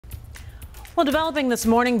Well, developing this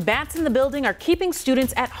morning, bats in the building are keeping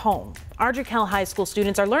students at home. Ardrey Kell High School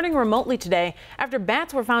students are learning remotely today after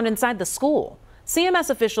bats were found inside the school. CMS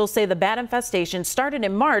officials say the bat infestation started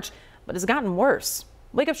in March, but has gotten worse.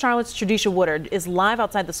 Wake Up Charlotte's Tradisha Woodard is live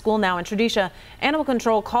outside the school now, and Tradisha, animal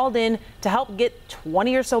control called in to help get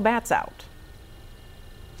 20 or so bats out.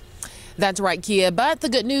 That's right, Kia. But the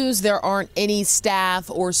good news, there aren't any staff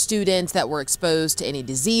or students that were exposed to any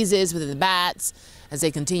diseases within the bats as they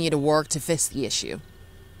continue to work to fix the issue.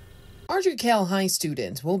 Ardrey Kell High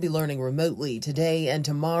students will be learning remotely today and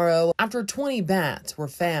tomorrow after 20 bats were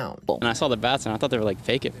found. And I saw the bats and I thought they were like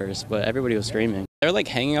fake at first, but everybody was screaming. They were like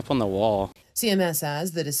hanging up on the wall. CMS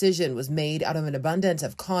says the decision was made out of an abundance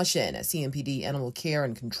of caution as CMPD Animal Care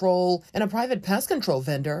and Control and a private pest control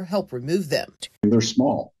vendor help remove them. They're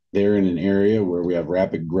small. They're in an area where we have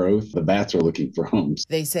rapid growth. The bats are looking for homes.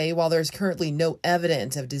 They say while there's currently no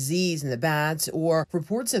evidence of disease in the bats or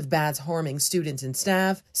reports of bats harming students and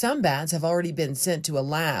staff, some bats have already been sent to a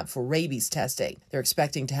lab for rabies testing. They're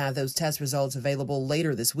expecting to have those test results available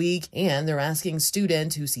later this week, and they're asking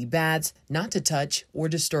students who see bats not to touch or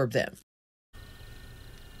disturb them.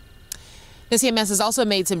 The CMS has also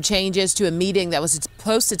made some changes to a meeting that was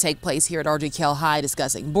supposed to take place here at Ardrey Kell High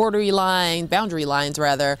discussing boundary lines,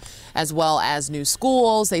 as well as new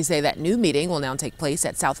schools. They say that new meeting will now take place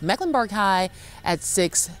at Charlotte-Mecklenburg High at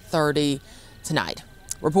 6:30 tonight.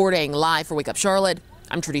 Reporting live for Wake Up Charlotte,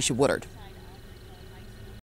 I'm Tradisha Woodard.